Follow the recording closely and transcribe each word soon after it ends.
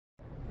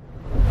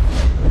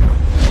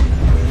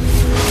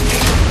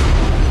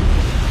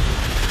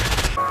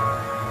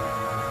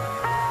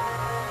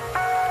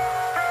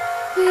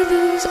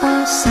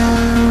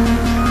ourselves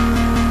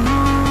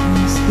in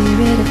the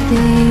spirit of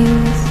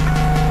things.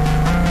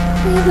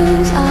 We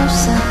lose our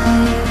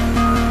sight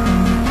when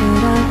we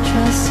put our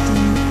trust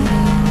in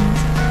things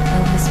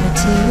of this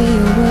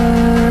material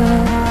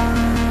world,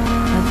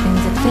 of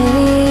things that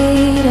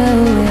fade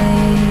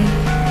away.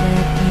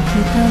 Yet we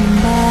keep coming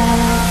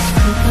back,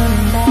 keep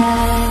coming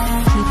back,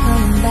 keep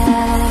coming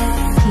back,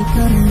 keep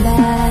coming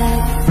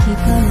back, keep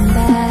coming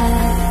back,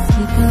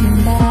 keep coming back, keep coming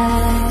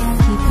back,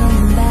 keep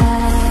coming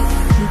back,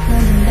 keep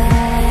coming back,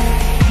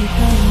 keep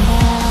coming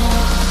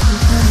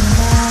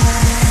back,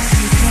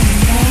 keep coming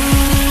back.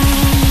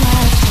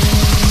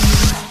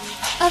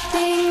 Of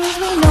things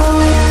we know.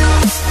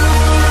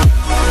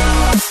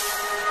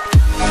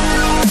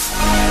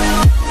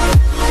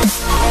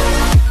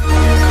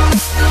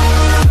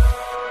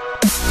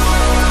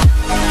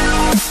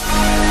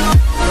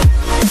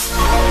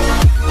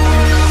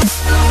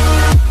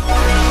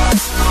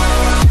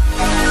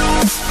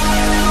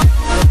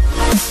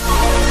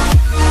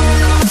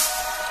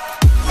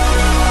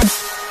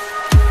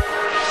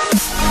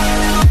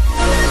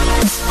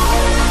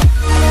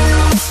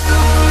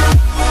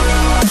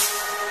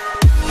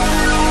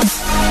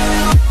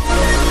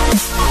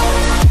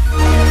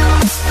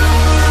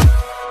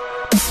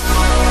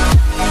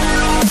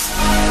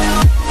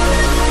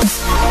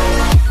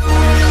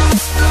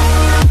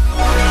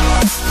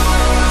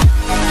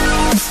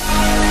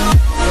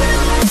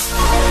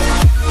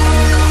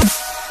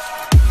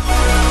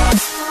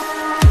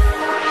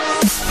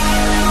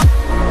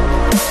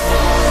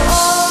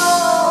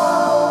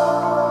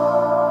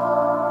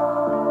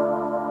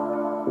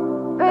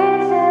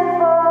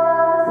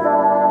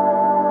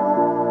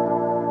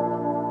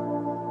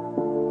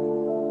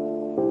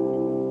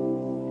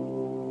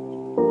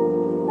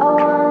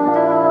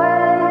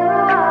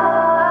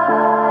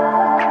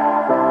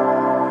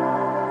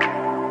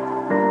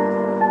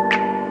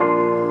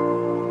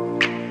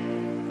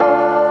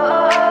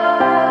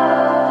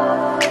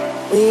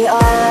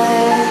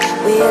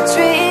 We are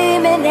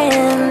dreaming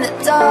in the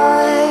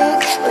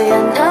dark. We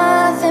are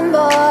nothing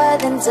more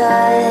than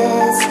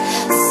dust.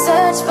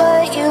 Search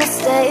but you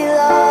stay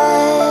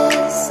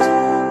lost.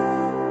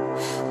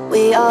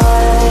 We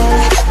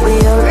are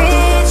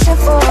reaching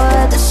for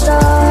the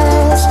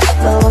stars,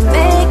 but we're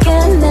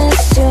making this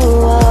too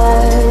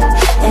hard.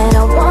 And I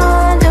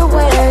wonder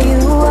where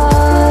you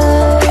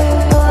are.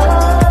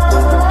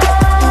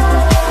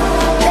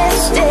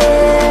 Mysterious,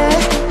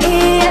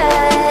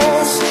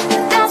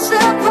 that's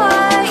the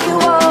part you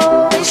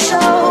always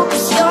show,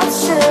 'cause you're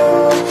too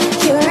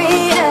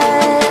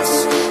curious.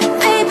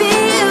 Maybe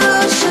you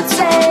should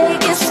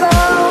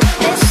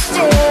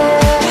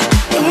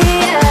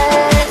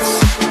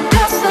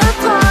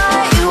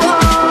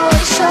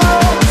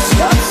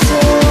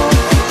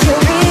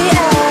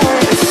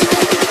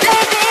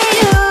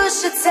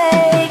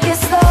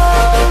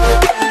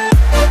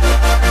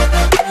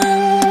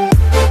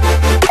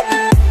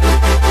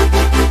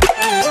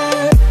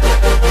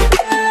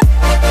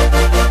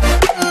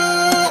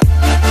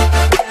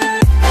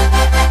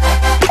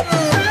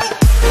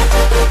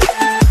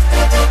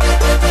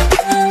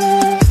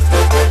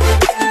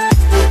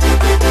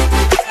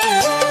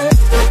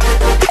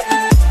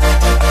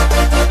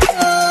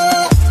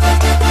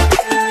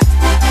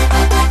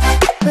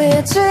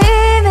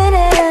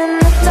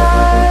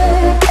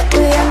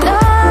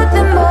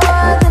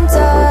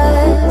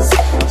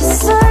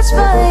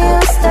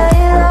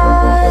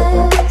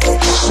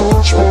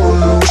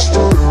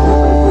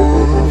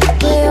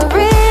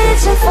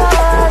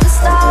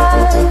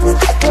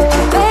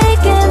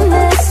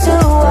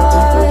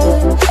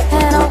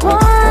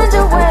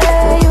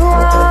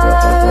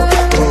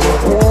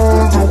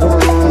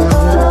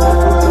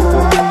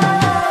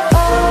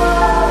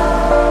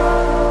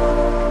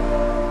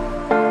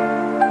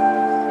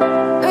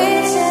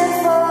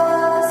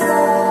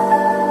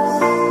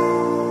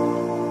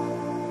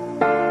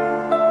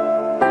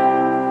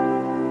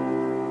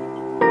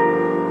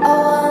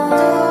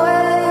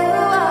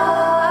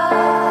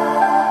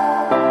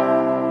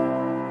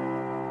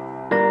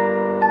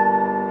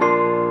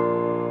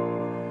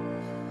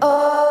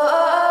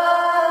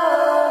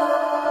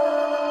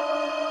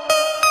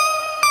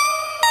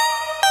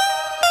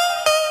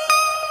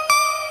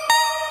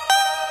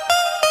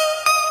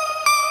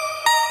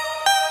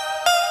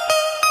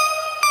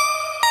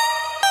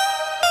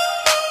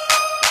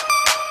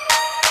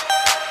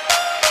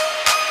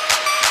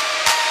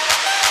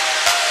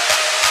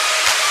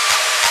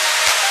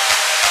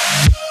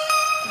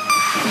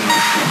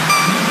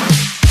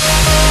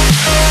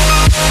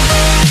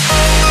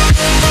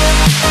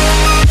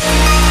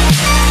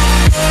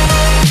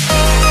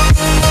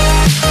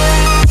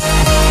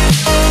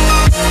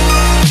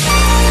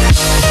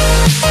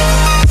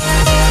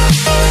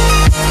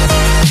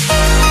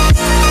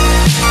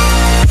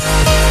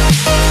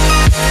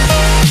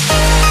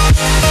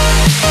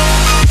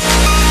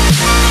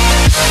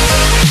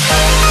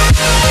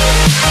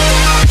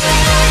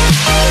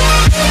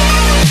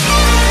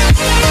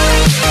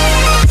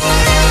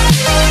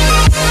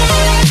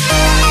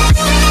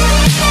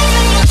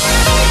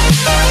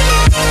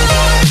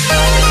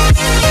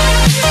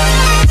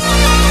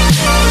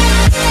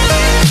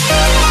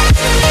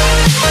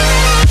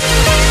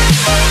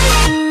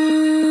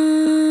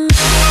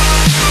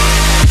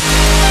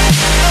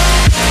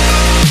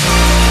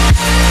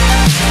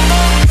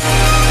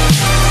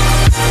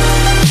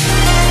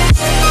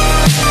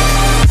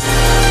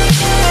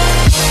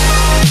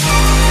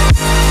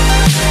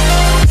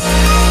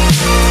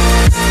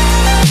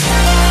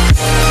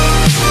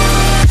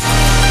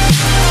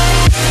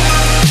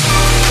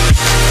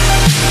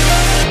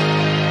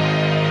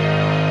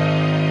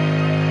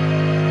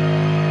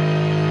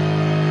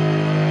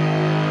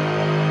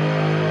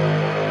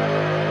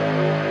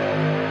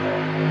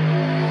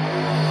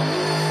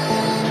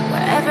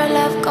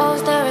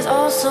goes, there is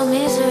also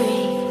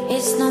misery.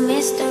 It's no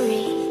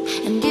mystery.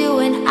 And you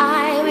and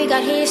I, we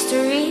got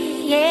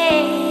history,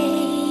 yeah.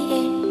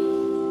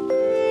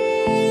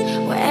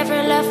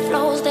 Wherever love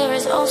flows, there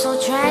is also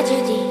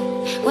tragedy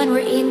when we're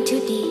in too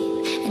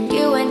deep. And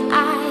you and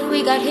I,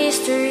 we got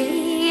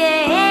history,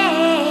 yeah.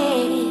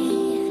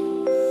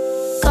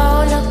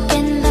 Go look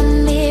in the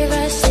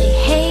mirror, say,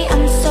 hey,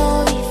 I'm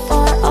sorry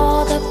for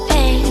all the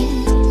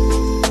pain.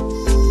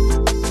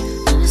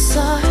 I'm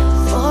sorry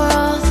for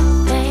all the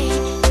pain.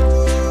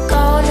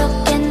 Go look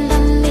in the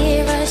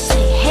mirror,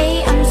 say, hey,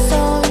 I'm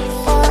sorry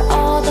for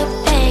all the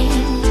pain.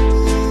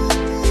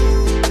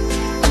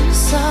 I'm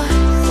sorry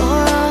for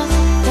all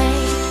the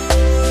pain.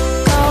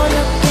 Go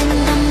look in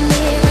the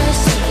mirror,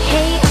 say,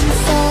 hey, I'm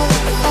sorry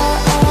for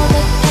all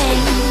the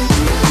pain.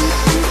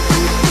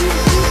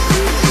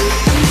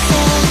 I'm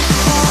sorry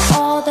for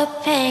all the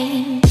pain.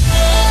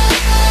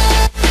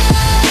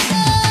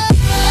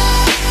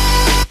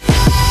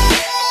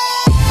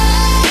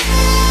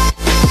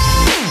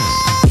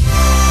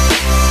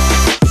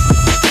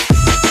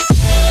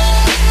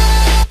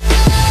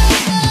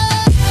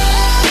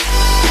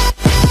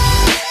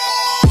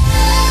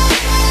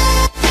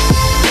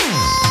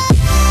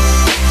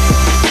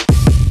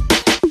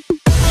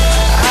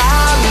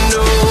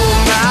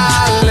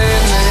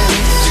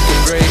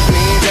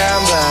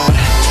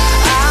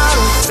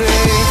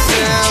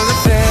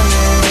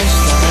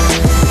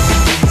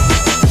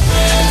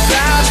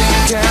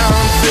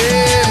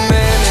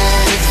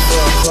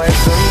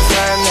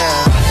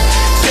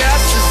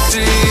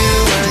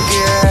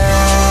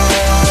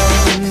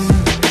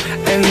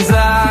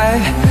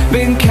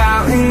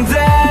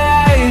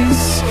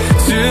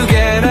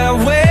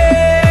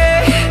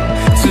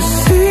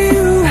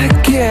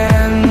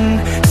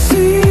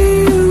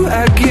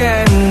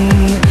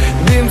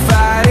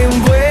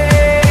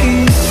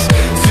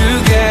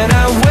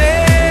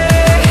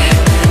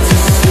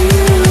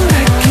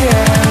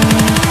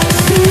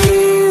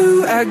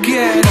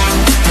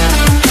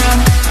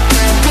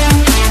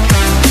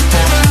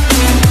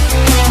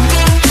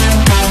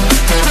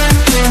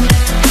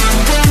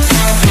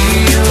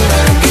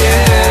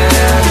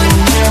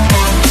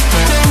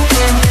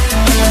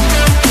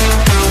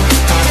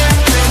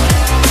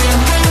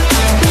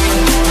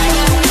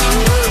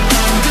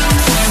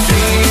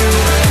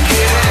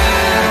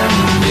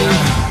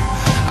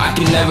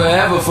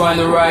 Find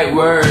the right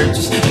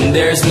words, and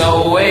there's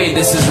no way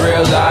this is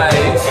real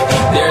life.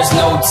 There's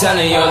no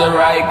telling you're the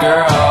right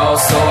girl,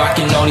 so I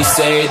can only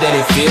say that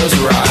it feels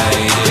right.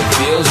 It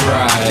feels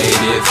right,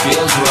 it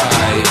feels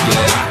right,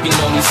 yeah. I can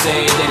only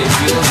say that it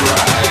feels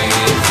right.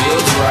 It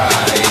feels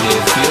right,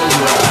 it feels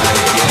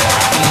right, yeah. I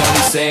can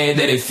only say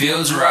that it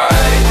feels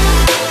right.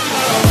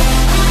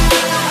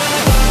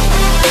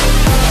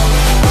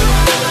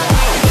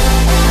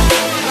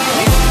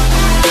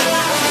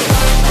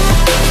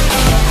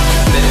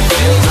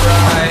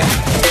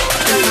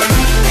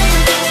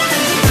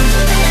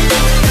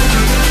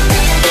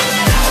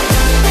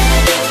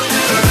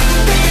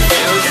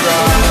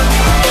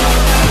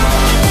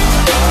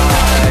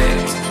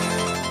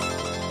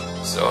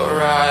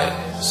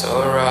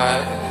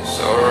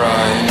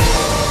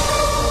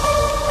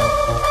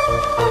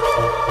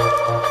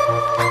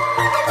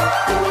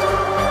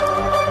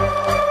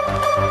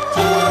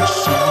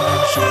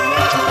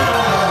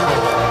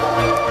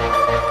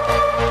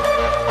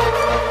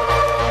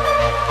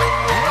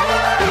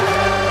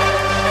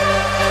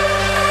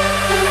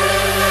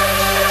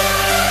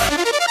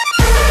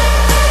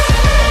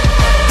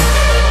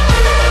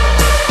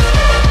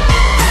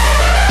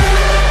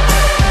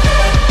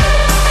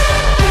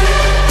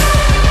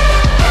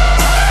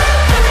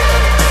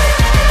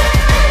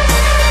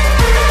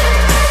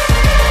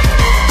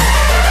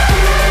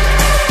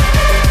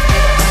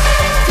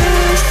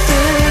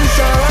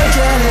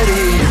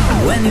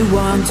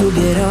 To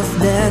get off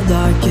the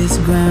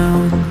darkest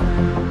ground,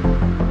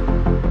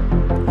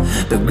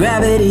 the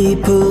gravity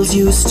pulls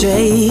you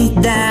straight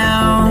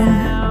down.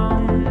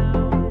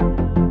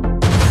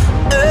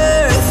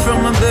 Earth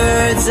from a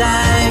bird's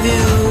eye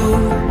view.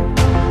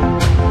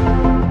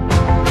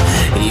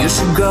 You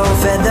should grow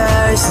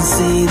feathers and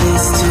see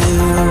this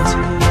too.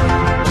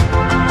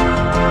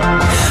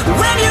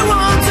 When you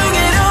want to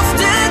get off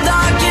the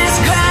darkest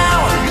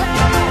ground,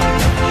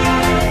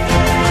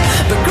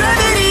 the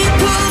gravity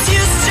pulls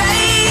you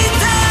straight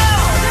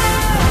down.